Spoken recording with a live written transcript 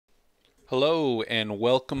Hello and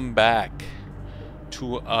welcome back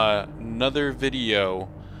to another video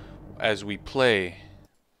as we play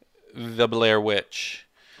the Blair Witch.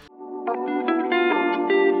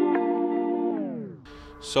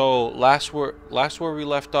 So last where we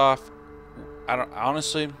left off, I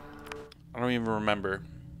don't even remember.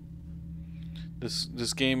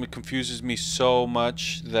 This game confuses me so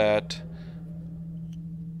much that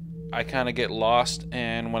I kind of get lost,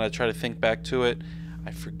 and when I try to think back to it,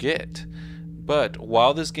 I forget. But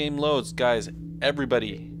while this game loads, guys,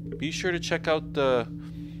 everybody, be sure to check out the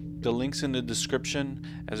links in the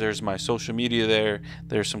description, as there's my social media there.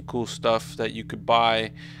 There's some cool stuff that you could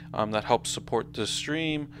buy that helps support the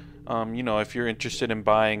stream. You know, if you're interested in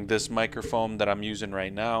buying this microphone that I'm using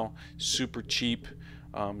right now, super cheap.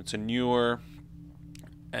 It's a newer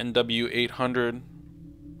NW800, and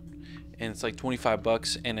it's like 25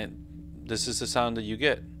 bucks, and this is the sound that you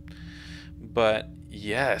get. But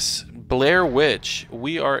yes, Blair Witch,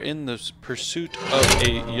 we are in the pursuit of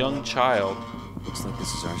a young child. Looks like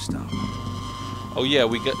this is our stop. Oh yeah,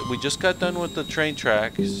 we just got done with the train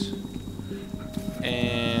tracks,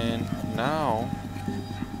 and now,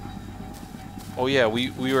 oh yeah,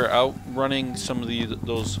 we were out running some of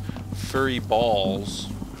those furry balls,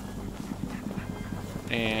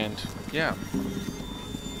 and yeah.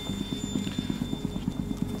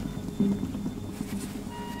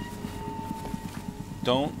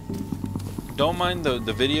 Don't mind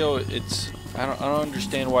the video. It's I don't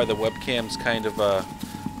understand why the webcam's kind of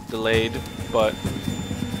delayed, but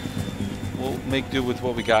we'll make do with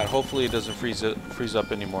what we got. Hopefully it doesn't freeze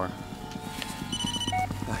up anymore.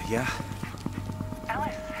 Yeah.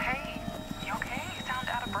 Alice, hey, you okay? You sound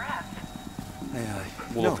out of breath.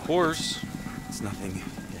 Well, no, of course. It's nothing,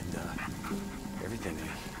 and everything.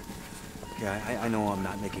 Yeah, I know I'm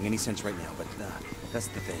not making any sense right now, but that's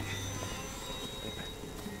the thing. I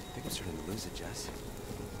think I'm starting to lose it, Jess.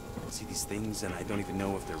 I see these things, and I don't even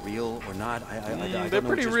know if they're real or not. I don't they're know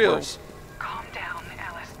pretty which is real. worse. Calm down,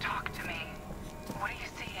 Alice. Talk to me. What are you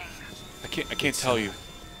seeing? I can't tell you.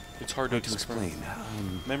 It's hard to explain.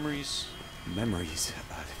 Memories. Memories.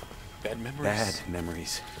 Bad memories. Bad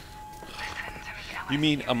memories. Listen to me, Alice. You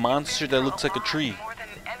mean a monster that looks like a tree? More than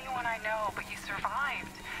anyone I know, but you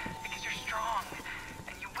survived because you're strong,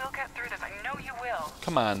 and you will get through this. I know you will.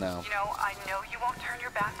 Come on now. You know, I know you won't turn your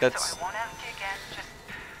back, That's so I won't ask you again. Just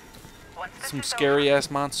once this some is scary over,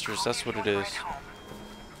 ass monsters. I'll That's give what you it a is. ride home.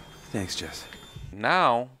 Thanks, Jess.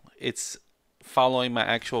 Now it's following my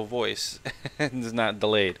actual voice and it's not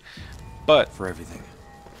delayed. But For everything.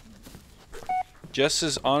 Jess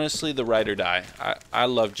is honestly the ride or die. I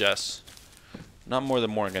love Jess, not more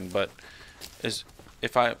than Morgan, but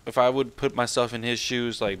if I would put myself in his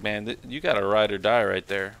shoes, like, man, you got a ride or die right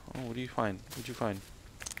there. Oh, what do you find? What'd you find?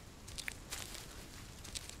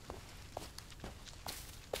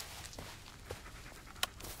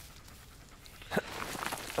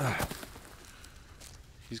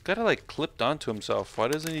 He's got it like clipped onto himself. Why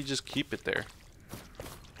doesn't he just keep it there?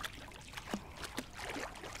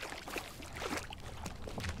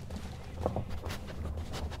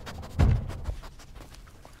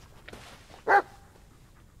 What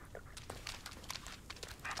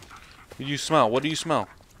do you smell? What do you smell?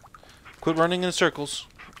 Quit running in circles.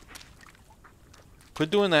 Quit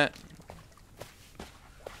doing that.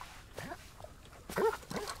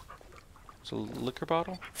 It's a liquor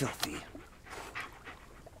bottle? Filthy.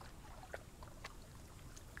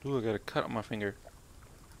 Ooh, I got a cut on my finger.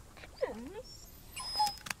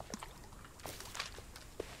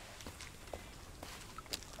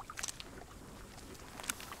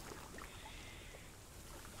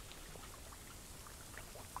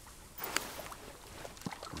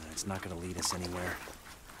 It's not gonna lead us anywhere.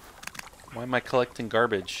 Why am I collecting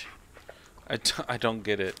garbage? I don't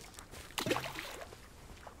get it.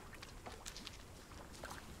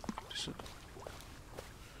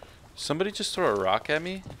 Somebody just throw a rock at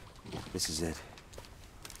me? This is it.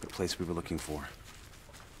 The place we were looking for.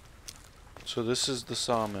 So this is the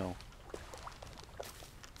sawmill.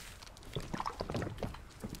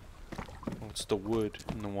 Oh, it's the wood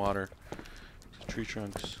in the water. It's the tree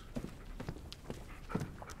trunks.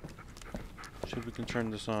 See if we can turn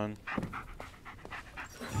this on.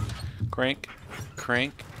 Crank.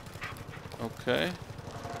 Crank. Okay.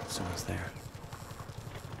 Someone's there.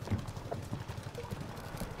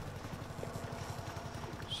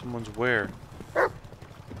 Someone's where? I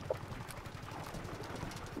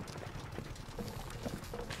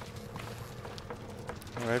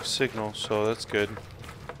have signal, so that's good.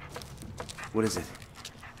 What is it?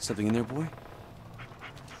 Something in there, boy?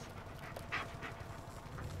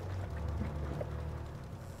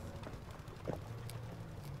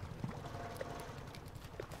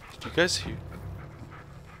 You guys hear?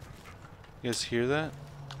 You guys hear that?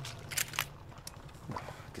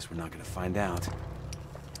 Guess we're not gonna find out.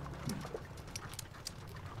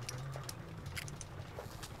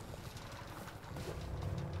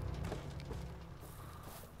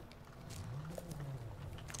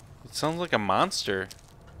 It sounds like a monster.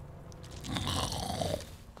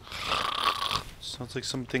 Sounds like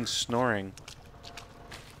something snoring.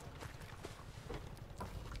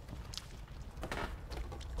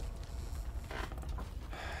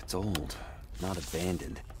 It's old, not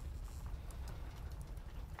abandoned.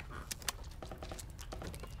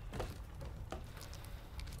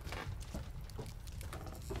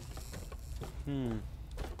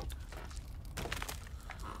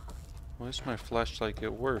 Why does my flashlight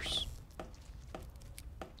get worse?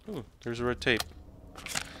 Ooh, there's a red tape.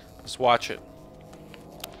 Let's watch it.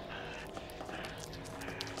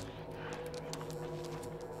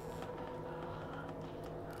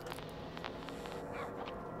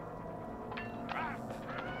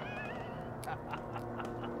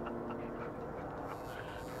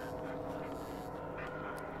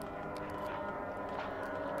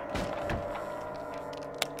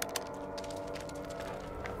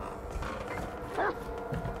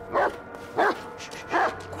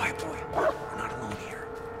 Quiet, boy. We're not alone here.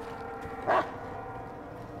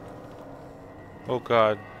 Oh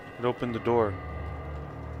God, it opened the door.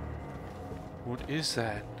 What is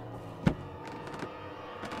that?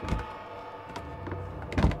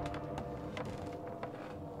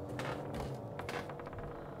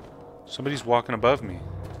 Somebody's walking above me.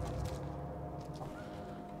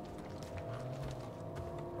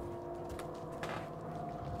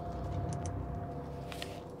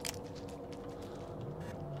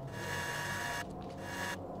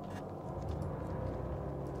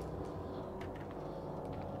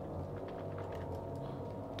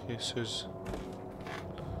 Okay, so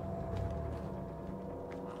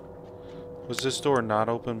was this door not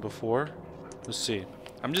open before? Let's see.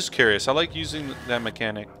 I'm just curious. I like using that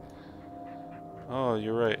mechanic. Oh,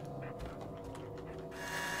 you're right.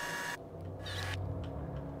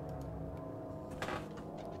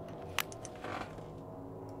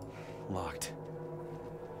 Locked.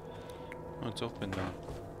 Oh, it's open now.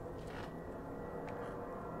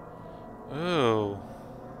 Oh.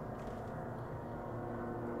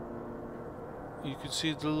 You can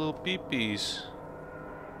see the little peepees.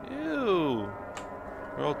 Ew.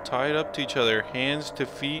 They're all tied up to each other. Hands to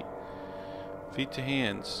feet. Feet to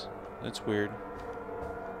hands. That's weird.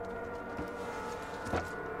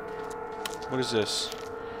 What is this?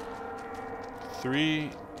 3,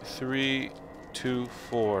 3, 2,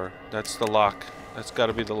 4. That's the lock. That's got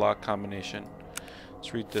to be the lock combination.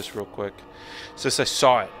 Let's read this real quick. It says, I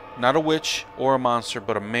saw it. Not a witch or a monster,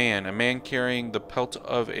 but a man. A man carrying the pelt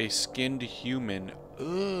of a skinned human.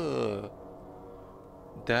 Ugh.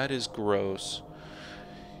 That is gross.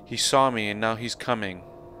 He saw me and now he's coming.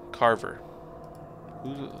 Carver.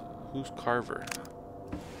 Who's Carver?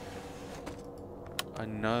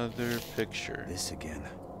 Another picture. This again.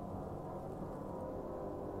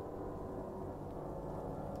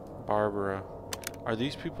 Barbara. Are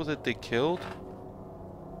these people that they killed?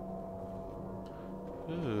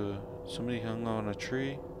 Ooh, somebody hung on a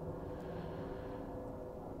tree.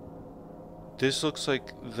 This looks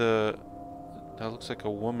like that looks like a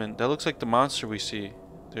woman. That looks like the monster we see.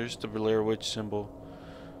 There's the Blair Witch symbol.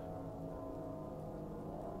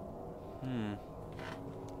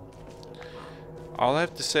 All I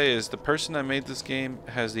have to say is the person that made this game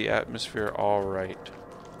has the atmosphere all right.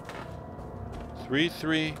 3,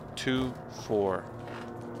 3, 2, 4.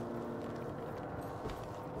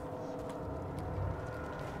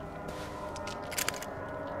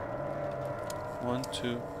 One,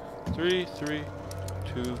 2, 3, 3,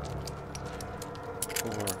 2,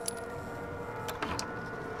 4.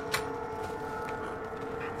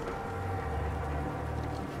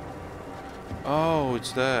 Oh,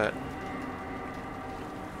 it's that.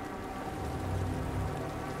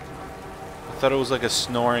 I thought it was like a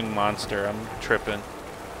snoring monster. I'm tripping.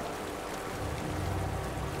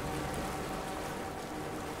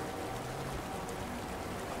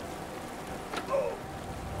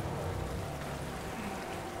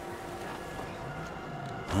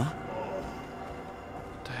 Huh?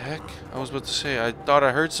 What the heck? I was about to say, I thought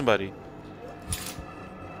I heard somebody.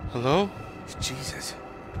 Hello? Jesus.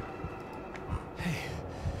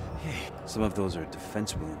 Hey. Some of those are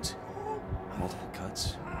defense wounds. Multiple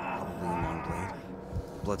cuts. Probably a long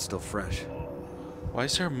blade. Blood's still fresh. Why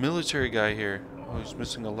is there a military guy here? Oh, he's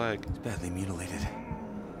missing a leg. He's badly mutilated.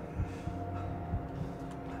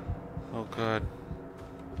 Oh, God.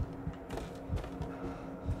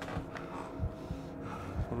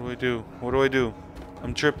 What do I do? What do I do?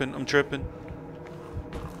 I'm tripping. I'm tripping.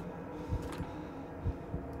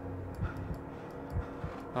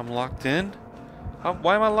 I'm locked in?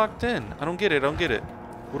 Why am I locked in? I don't get it. I don't get it.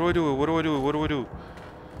 What do I do? What do I do? What do I do?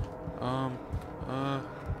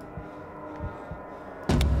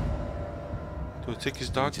 Do I take his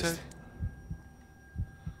dog tag?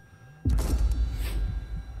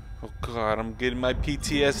 Oh God, I'm getting my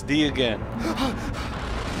PTSD again.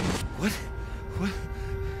 What? What?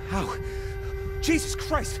 How? Jesus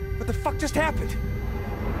Christ! What the fuck just happened?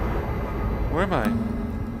 Where am I?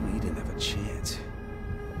 He didn't have a chance.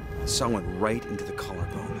 The song went right into the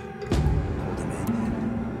collarbone. Pulled him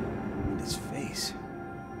in his face.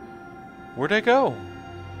 Where'd I go?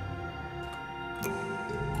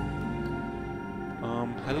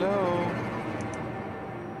 Hello?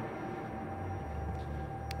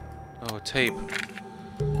 Oh, tape.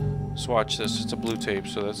 Let's watch this. It's a blue tape,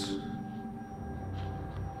 so that's...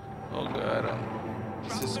 Oh God.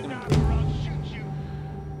 This is gonna...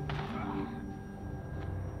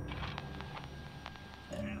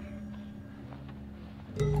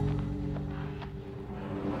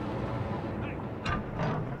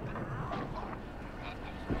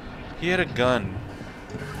 He had a gun.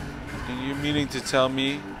 And you're meaning to tell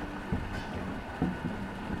me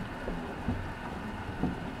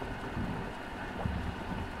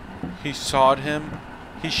he sawed him?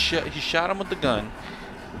 He shot him with the gun,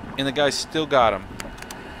 and the guy still got him.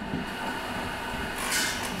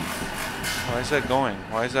 Why is that going?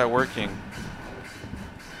 Why is that working?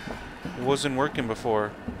 It wasn't working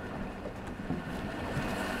before.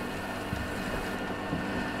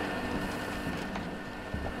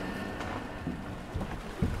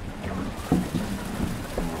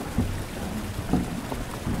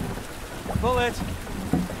 Bullet!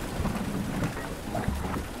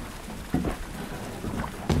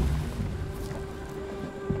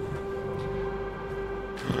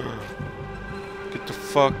 Get the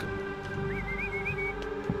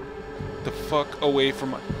fuck away from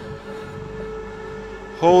my...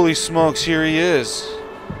 Holy smokes, here he is.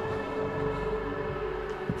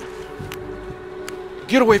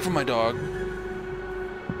 Get away from my dog.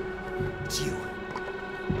 It's you.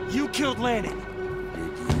 You killed Lanning.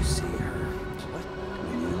 Did you see her? What?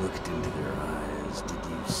 When you looked into their eyes, did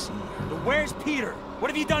you see her? But where's Peter?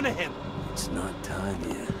 What have you done to him? It's not time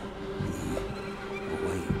yet. He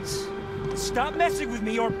awaits. Stop messing with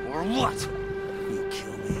me or what? You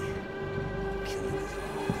kill me. Killing is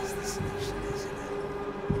always the solution, isn't it?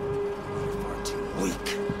 You're far too weak,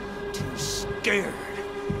 too scared.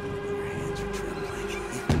 Your hands are trembling.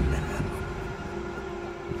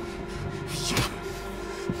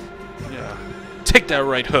 Yeah. Take that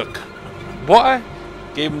right hook. What?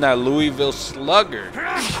 Gave him that Louisville slugger.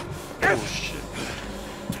 Oh shit.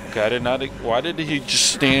 Okay, I did not. Why did he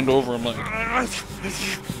just stand over him like?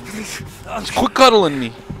 Quit cuddling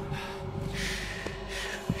me.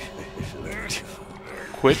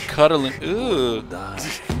 Quit cuddling. Ugh.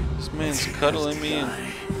 This man's cuddling me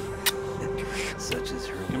and Such as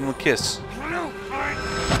her. give him a kiss. Oh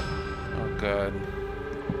God.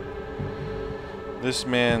 This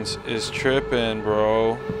man's is tripping,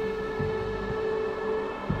 bro.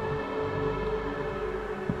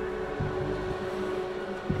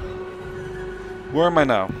 Where am I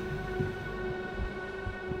now?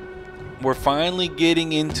 We're finally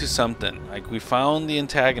getting into something. Like, we found the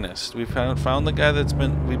antagonist. We found the guy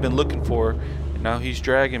we've been looking for, and now he's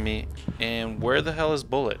dragging me. And where the hell is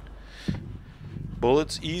Bullet?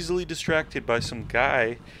 Bullet's easily distracted by some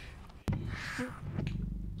guy.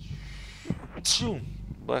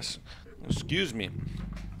 Bless. Excuse me.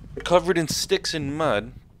 Covered in sticks and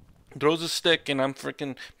mud. Throws a stick, and I'm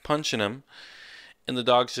freaking punching him. And the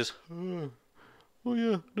dog's just... Oh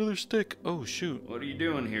yeah, another stick. Oh shoot. What are you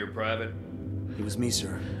doing here, Private? It was me,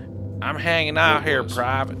 sir. I'm hanging out here,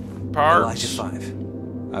 Private. Elijah Parts. 5.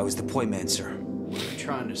 I was the point man, sir. What are you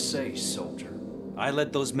trying to say, soldier? I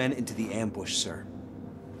led those men into the ambush, sir.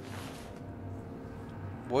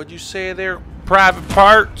 What'd you say there, Private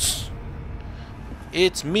Parts?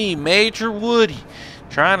 It's me, Major Woody,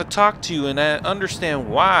 trying to talk to you and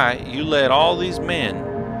understand why you led all these men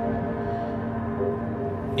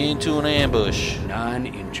into an ambush. 9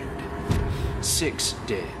 injured, 6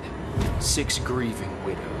 dead, 6 grieving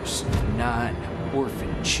widows, 9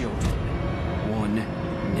 orphan children, 1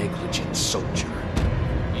 negligent soldier.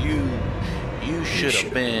 You should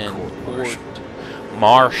have been court-martialed.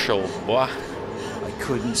 Marshal, boy. I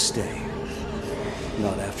couldn't stay.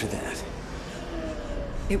 Not after that.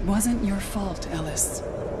 It wasn't your fault, Ellis.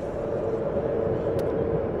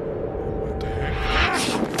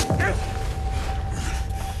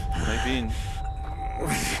 Am I being...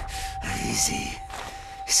 Easy.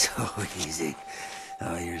 So easy.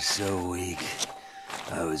 Oh, you're so weak.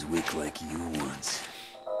 I was weak like you once.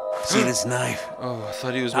 See this knife? Oh, I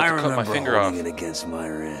thought he was about to cut my finger off. I remember holding it against my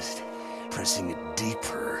wrist, pressing it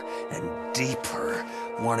deeper and deeper,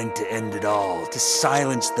 wanting to end it all, to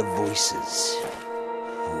silence the voices.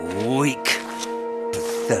 Weak.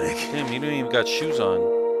 Pathetic. Damn, you didn't even got shoes on.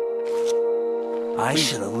 I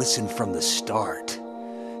should have listened from the start.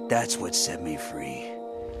 That's what set me free.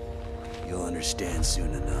 You'll understand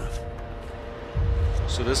soon enough.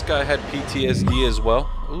 So this guy had PTSD as well?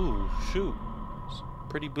 Ooh, shoot.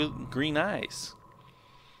 Pretty green eyes.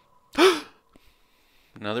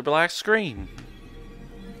 Another black screen.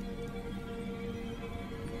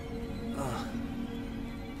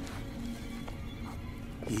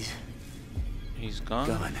 He's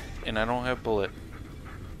gone. And I don't have bullet.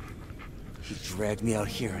 He dragged me out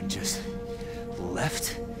here and just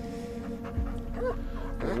left?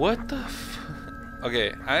 What the f...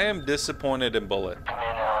 Okay, I am disappointed in Bullet.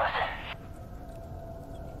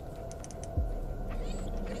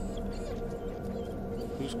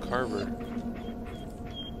 Who's Carver?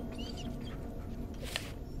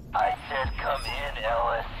 I said come in,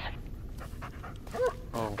 Ellis.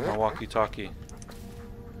 Oh, my walkie-talkie.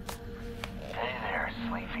 Hey there,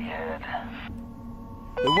 sleepyhead.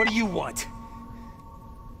 What do you want?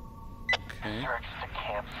 Okay. Search the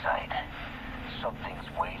campsite. Something's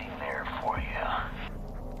waiting there for you.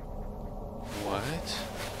 What?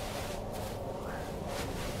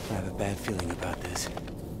 I have a bad feeling about this.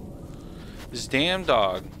 This damn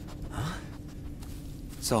dog. Huh?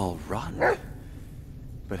 It's all rotten.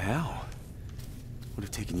 But how? Would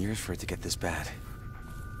have taken years for it to get this bad.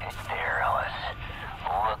 It's there, Ellis.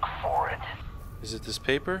 Look for it. Is it this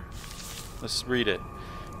paper? Let's read it.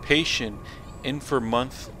 Patient in for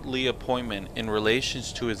monthly appointment in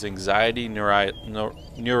relations to his anxiety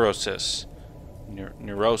neurosis.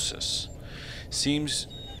 Seems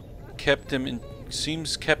kept in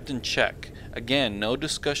check. Again, no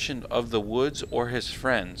discussion of the woods or his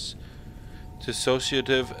friends.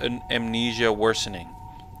 Dissociative amnesia worsening.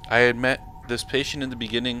 I had met this patient in the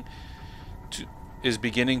beginning is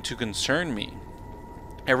beginning to concern me.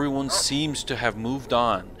 Everyone seems to have moved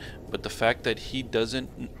on, but the fact that he does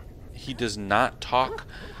not talk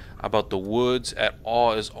about the woods at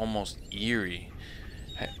all is almost eerie.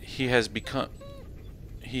 He has become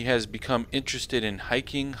interested in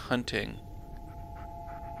hiking, hunting.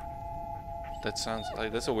 That sounds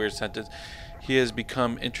like that's a weird sentence. He has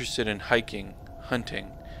become interested in hiking,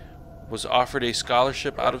 hunting. Was offered a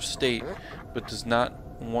scholarship out of state, but does not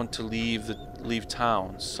want to leave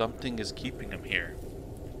town. Something is keeping him here.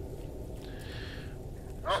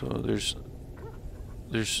 So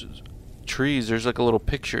there's trees. There's like a little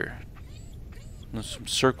picture. There's some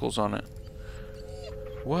circles on it.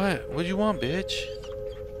 What? What do you want, bitch?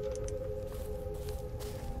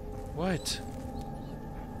 What?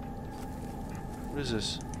 What is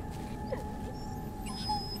this?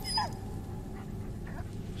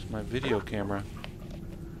 It's my video camera.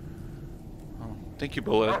 Oh, thank you,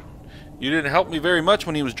 Bullet. You didn't help me very much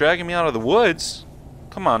when he was dragging me out of the woods.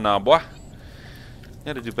 Come on now, boy. You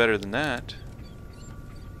had to do better than that.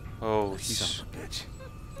 Oh, he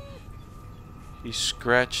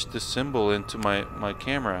scratched the symbol into my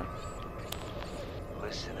camera.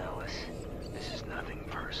 Listen, Ellis, this is nothing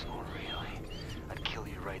personal, really. I'd kill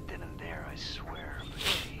you right then and there, I swear.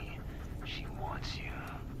 But she wants you.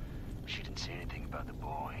 She didn't say anything about the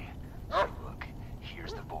boy. So look,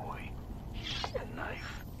 here's the boy. Here's the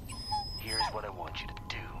knife. Here's what I want you to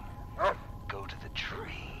do. Go to the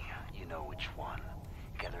tree. You know which one.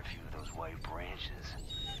 Gather a few of those white branches.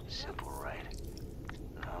 Simple, right?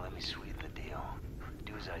 Now let me sweeten the deal.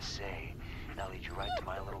 Do as I say, and I'll lead you right to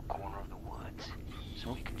my little corner of the woods,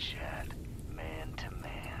 so we can chat man to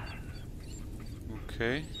man.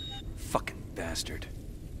 Okay. Fucking bastard.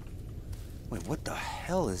 Wait, what the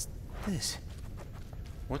hell is this?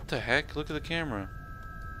 What the heck? Look at the camera.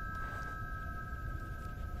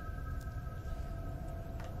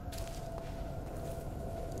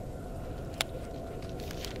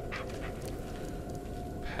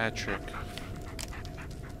 Patrick.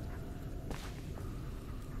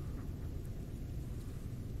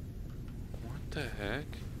 What the heck?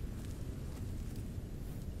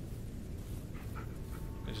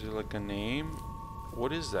 Is it like a name?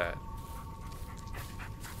 What is that?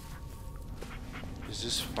 Is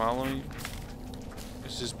this following?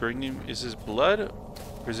 Is this bringing? Is this blood?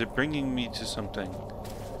 Or is it bringing me to something?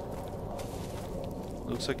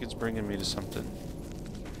 Looks like it's bringing me to something.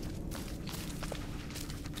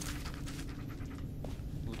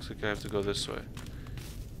 Looks like I have to go this way.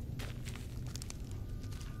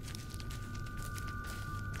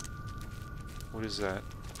 What is that?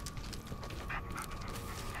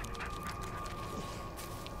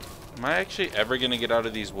 Am I actually ever gonna get out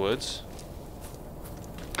of these woods?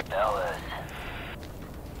 Ellis.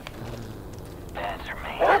 Answer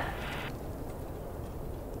me.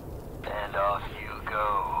 And off you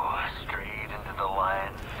go, straight into the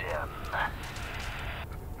lion's den.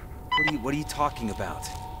 What are you talking about?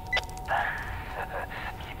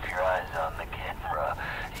 Keep your eyes on the camera.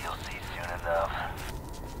 You'll see soon enough.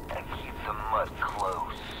 And keep the mud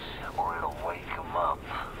close, or it'll wake him up.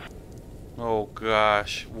 Oh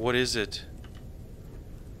gosh, what is it?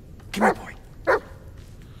 Come here, boy.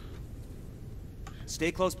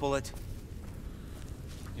 Stay close, Bullet.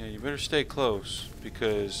 Yeah, you better stay close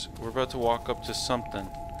because we're about to walk up to something.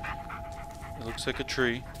 It looks like a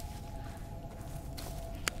tree.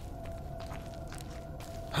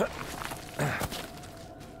 How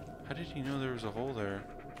did he know there was a hole there?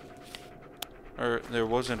 Or there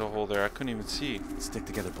wasn't a hole there, I couldn't even see. Stick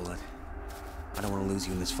together, Bullet. I don't want to lose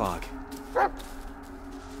you in this fog.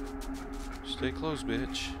 Stay close,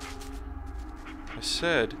 bitch. I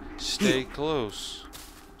said, stay close.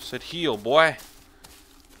 I said heal, boy.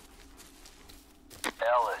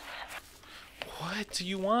 Ellis, What do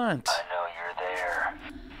you want? I know you're there.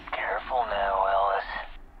 Careful now, Ellis.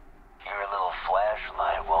 Your little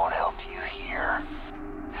flashlight won't help you here.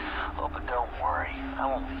 Oh, but don't worry. I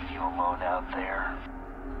won't leave you alone out there.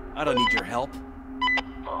 I don't need your help.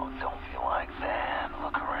 Oh, don't be like that.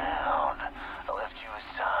 Look around. I left you a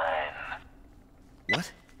sign.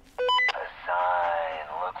 What? A sign.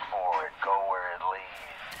 Look for it. Go where it leads.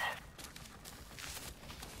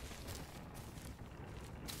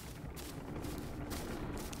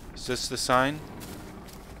 Is this the sign?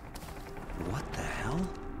 What the hell?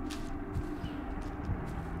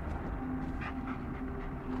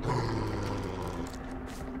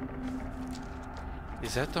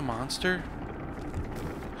 Is that the monster?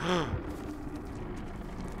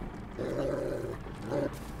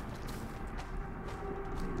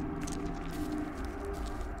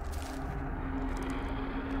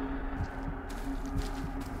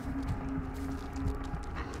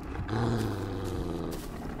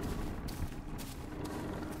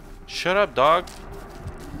 Shut up, dog.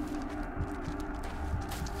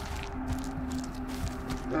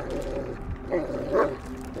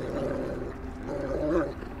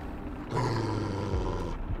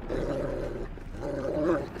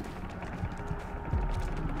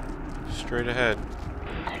 Straight ahead.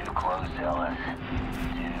 Too close, Ellis.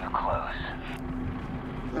 Too close.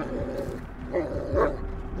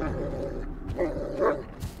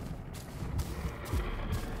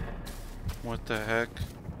 What the heck?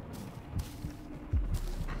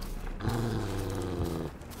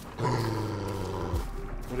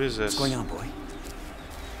 What is this? What's going on, boy?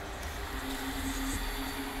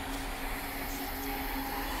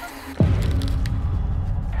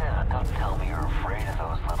 Don't tell me you're afraid of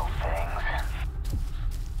those little things.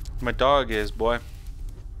 My dog is, boy.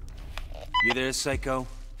 You there, psycho?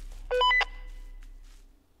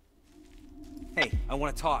 Hey, I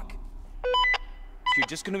want to talk. You're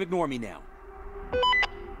just gonna ignore me now.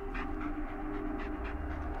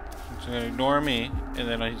 He's gonna ignore me, and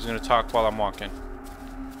then he's gonna talk while I'm walking.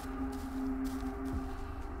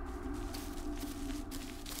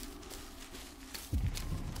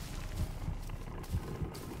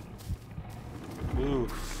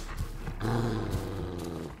 Oof.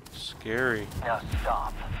 Scary. Now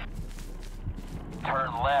stop.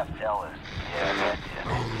 Turn left, Ellis. Yeah, that's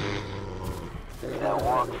it. Now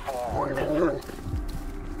walk forward. To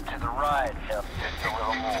the right, Ellis. Just a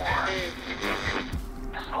little more.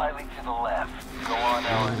 Slightly to the left. Go on,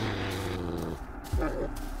 Ellis.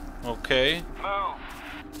 Okay. Move.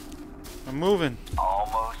 I'm moving.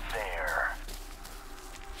 Almost there.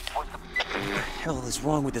 What's the... What the hell is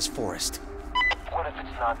wrong with this forest? What if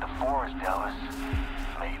it's not the forest, Ellis?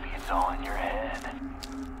 Maybe it's all in your head.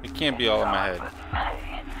 It can't be all in my head. But,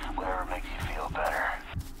 hey, whatever makes you feel better.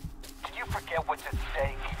 Did you forget what's at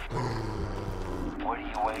stake? What are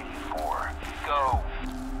you waiting for? Go.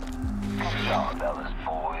 Good job, Ellis,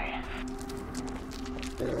 boy.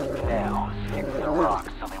 Now, stick to the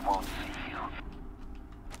rocks so they won't see you.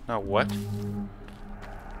 Now what?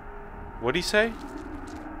 What'd he say?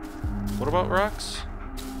 What about rocks?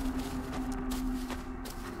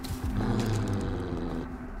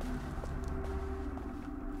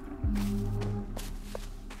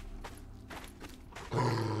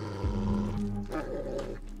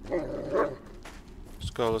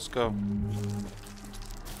 Let's go.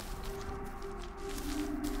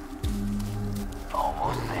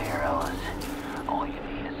 Almost there, Ellis. All you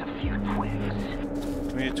need is a few twigs.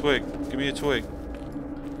 Give me a twig. Give me a twig.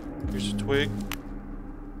 Here's a twig.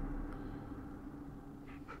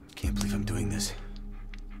 Can't believe I'm doing this.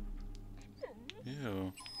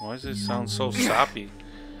 Ew. Why does it sound so soppy?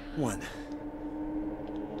 1.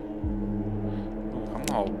 I'm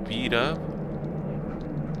all beat up.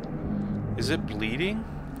 Is it bleeding?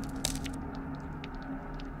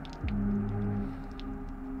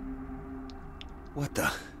 What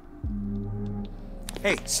the?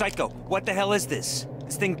 Hey, Psycho, what the hell is this?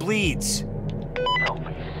 This thing bleeds. Don't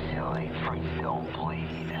be silly. Freaks don't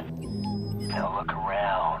bleed. Now look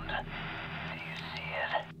around. Do you see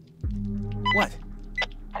it? What?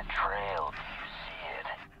 The trail.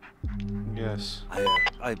 Do you see it? Yes.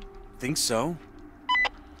 I think so.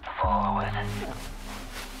 Follow it.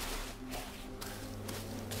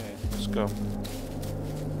 Okay, let's go.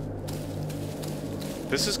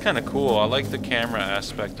 This is kind of cool. I like the camera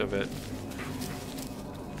aspect of it.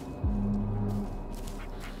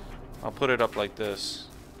 I'll put it up like this.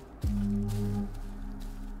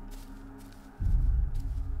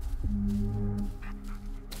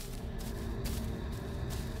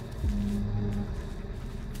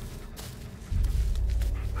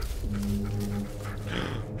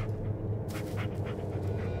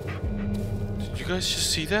 Did you guys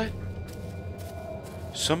just see that?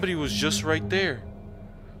 Somebody was just right there.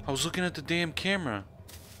 I was looking at the damn camera.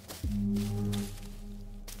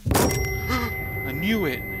 I knew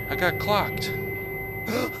it. I got clocked.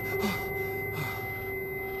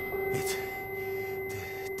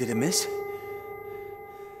 Did it miss?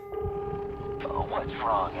 Oh, what's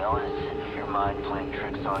wrong, Ellis? Your mind playing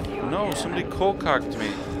tricks on you No, again? somebody cold-cocked me.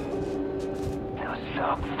 Now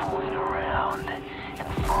stop fooling around and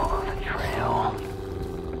follow the trail.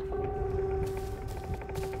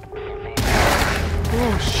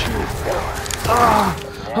 Oh shit!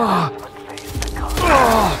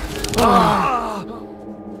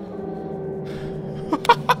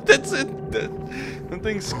 That's it. That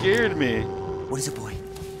thing scared me. What is it, boy?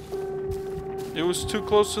 It was too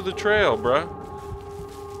close to the trail, bruh.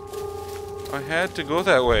 I had to go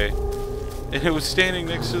that way, and it was standing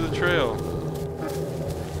next to the trail.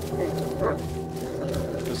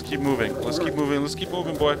 Let's keep moving. Let's keep moving. Let's keep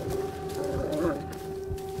moving, boy.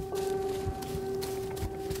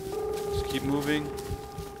 Keep moving,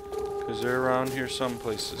 because they're around here some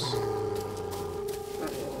places.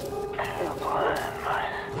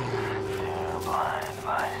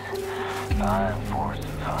 Time for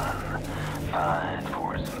some fun. Time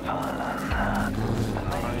for some fun.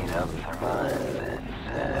 Made up their minds and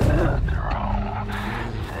said out their own.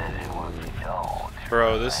 Said it would be dull. Bro,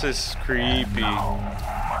 this is creepy. And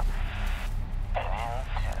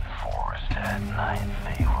into the forest at night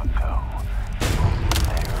they would go.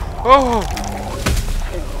 Oh!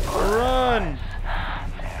 Run!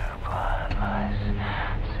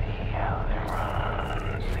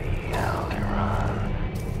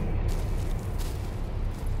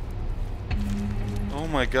 Oh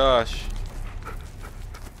my gosh.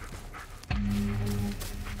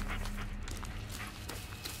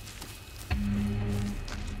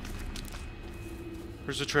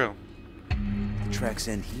 Where's the trail? The tracks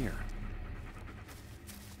end here.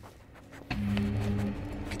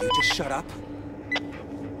 Can you just shut up?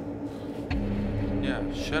 Yeah,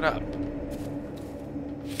 shut up.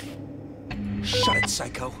 Shut it,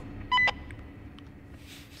 Psycho.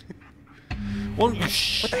 Won't you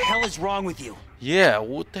What the hell is wrong with you? Yeah,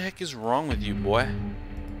 what the heck is wrong with you, boy?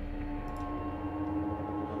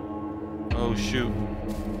 Oh shoot.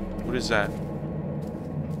 What is that?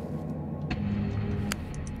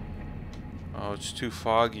 Oh, it's too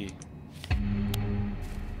foggy.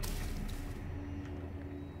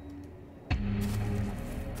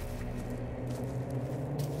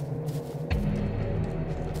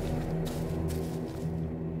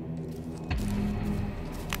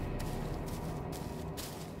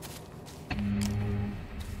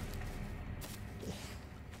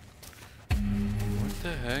 What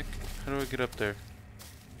the heck? How do I get up there?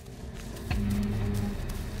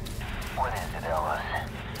 What is it, Ellis?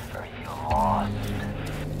 Are you lost?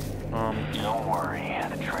 Don't worry,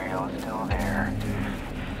 the trail is still there.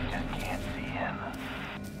 You just can't see him.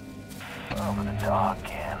 Oh, but the dog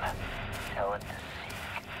can. Tell it to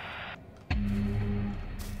seek.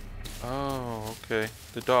 Oh, okay.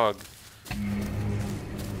 The dog.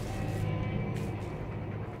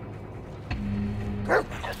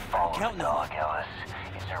 Just follow the dog, Ellis.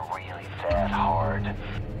 Is it really that hard?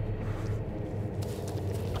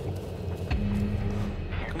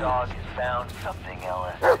 Your dog has found something,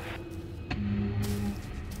 Ellis.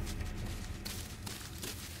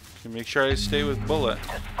 Okay, make sure I stay with Bullet.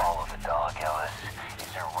 Just follow the dog, Ellis.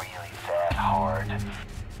 Is it really that hard?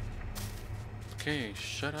 Okay,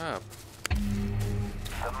 shut up.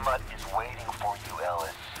 The mutt is waiting for you, Ellis.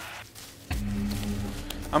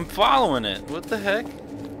 I'm following it. What the heck?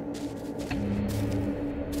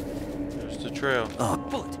 There's the trail.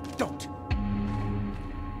 Bullet, don't!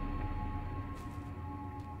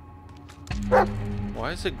 Why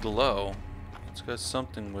does it glow? It's got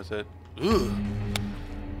something with it. Ugh.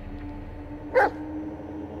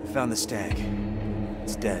 I found the stag.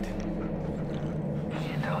 It's dead.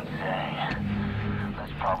 You don't say.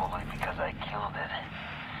 That's probably because I killed it.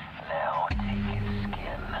 Now take its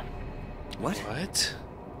skin. What? What?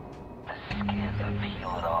 The skin and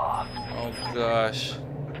peel it off. Oh gosh.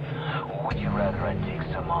 Would you rather I take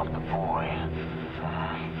some off the boy?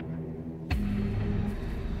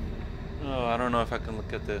 Oh, I don't know if I can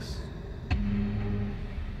look at this.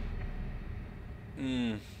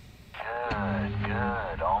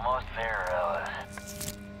 Good. Almost there,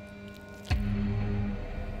 Ellis.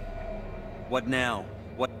 What now?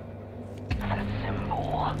 What? The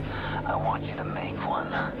symbol. I want you to make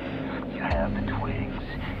one. You have the twigs.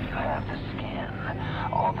 You have the skin.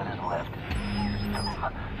 All that is left is to use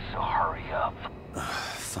them. So hurry up.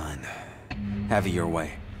 Fine. Have it your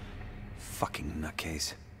way. Fucking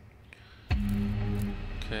nutcase.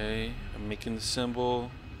 Okay, I'm making the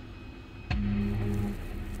symbol.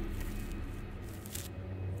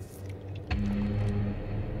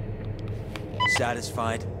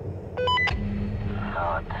 Satisfied?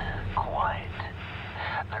 Not quite.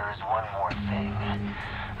 There is one more thing.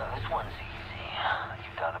 This one's easy.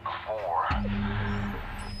 You've done it before.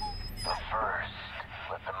 But first,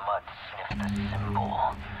 let the mutt sniff the symbol.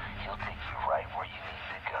 He'll take you right where you need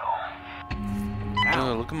to go.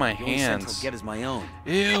 Oh, look at my The only sense hands. I'll get is my own.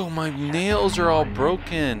 Ew, my nails are all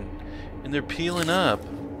broken. And they're peeling up.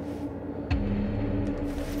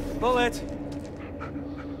 Bullet!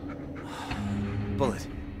 Bullet,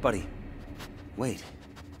 buddy. Wait.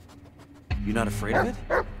 You're not afraid of it?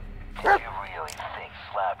 Did you really think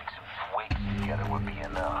slapping some twigs together would be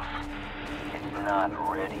enough? It's not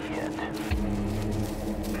ready yet.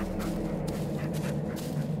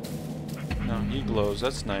 No, he glows.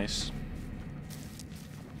 That's nice.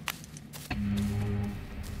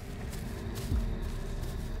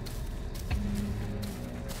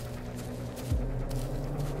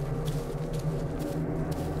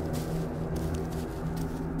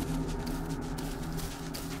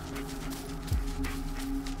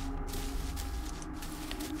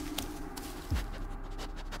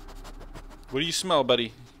 What do you smell,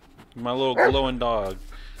 buddy? My little glowing dog.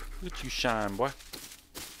 Look at you shine, boy.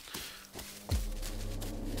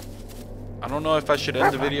 I don't know if I should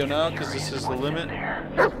end the video now because this is the limit.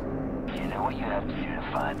 You know what you have to do to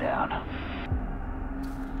find out.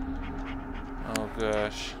 Oh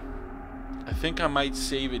gosh. I think I might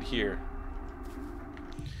save it here.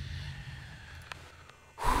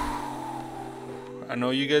 I know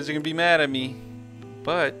you guys are gonna be mad at me,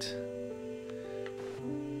 but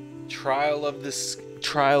trial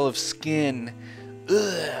of skin.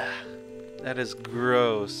 Ugh, that is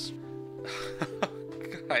gross.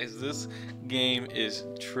 Guys, this game is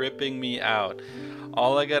tripping me out.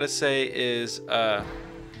 All I gotta say is that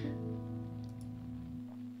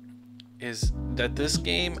this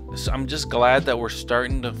game, I'm just glad that we're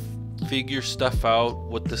starting to figure stuff out,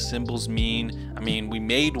 what the symbols mean. I mean, we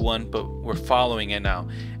made one, but we're following it now,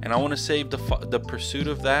 and I want to save the pursuit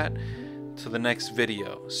of that to the next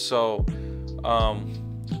video. So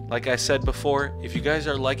like I said before, if you guys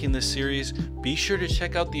are liking this series, be sure to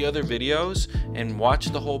check out the other videos and watch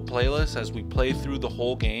the whole playlist as we play through the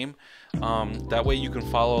whole game. That way you can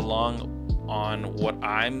follow along on what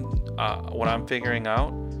I'm figuring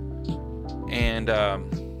out. And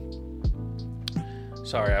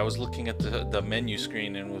sorry, I was looking at the menu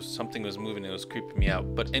screen and something was moving. It was creeping me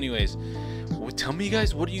out. But anyways, tell me,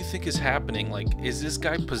 guys, what do you think is happening? Like, is this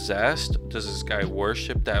guy possessed? Does this guy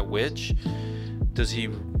worship that witch? Does he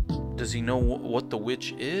know what the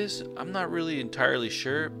witch is? I'm not really entirely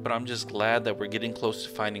sure, but I'm just glad that we're getting close to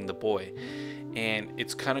finding the boy. And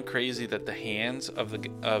it's kind of crazy that the hands of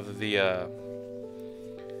the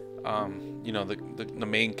you know, the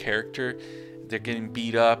main character, they're getting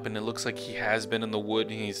beat up, and it looks like he has been in the wood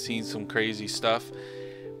and he's seen some crazy stuff.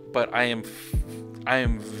 But I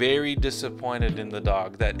am very disappointed in the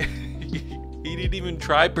dog that he didn't even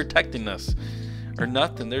try protecting us or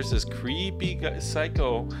nothing. There's this creepy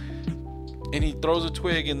psycho, and he throws a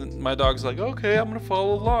twig, and my dog's like, okay, I'm gonna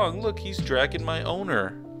follow along. Look, he's dragging my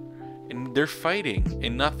owner, and they're fighting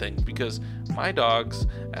and nothing, because my dogs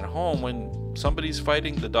at home, when somebody's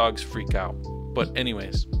fighting, the dogs freak out. But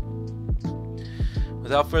anyways,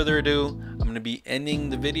 without further ado, I'm gonna be ending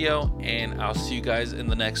the video, and I'll see you guys in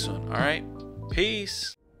the next one. All right,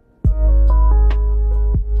 Peace.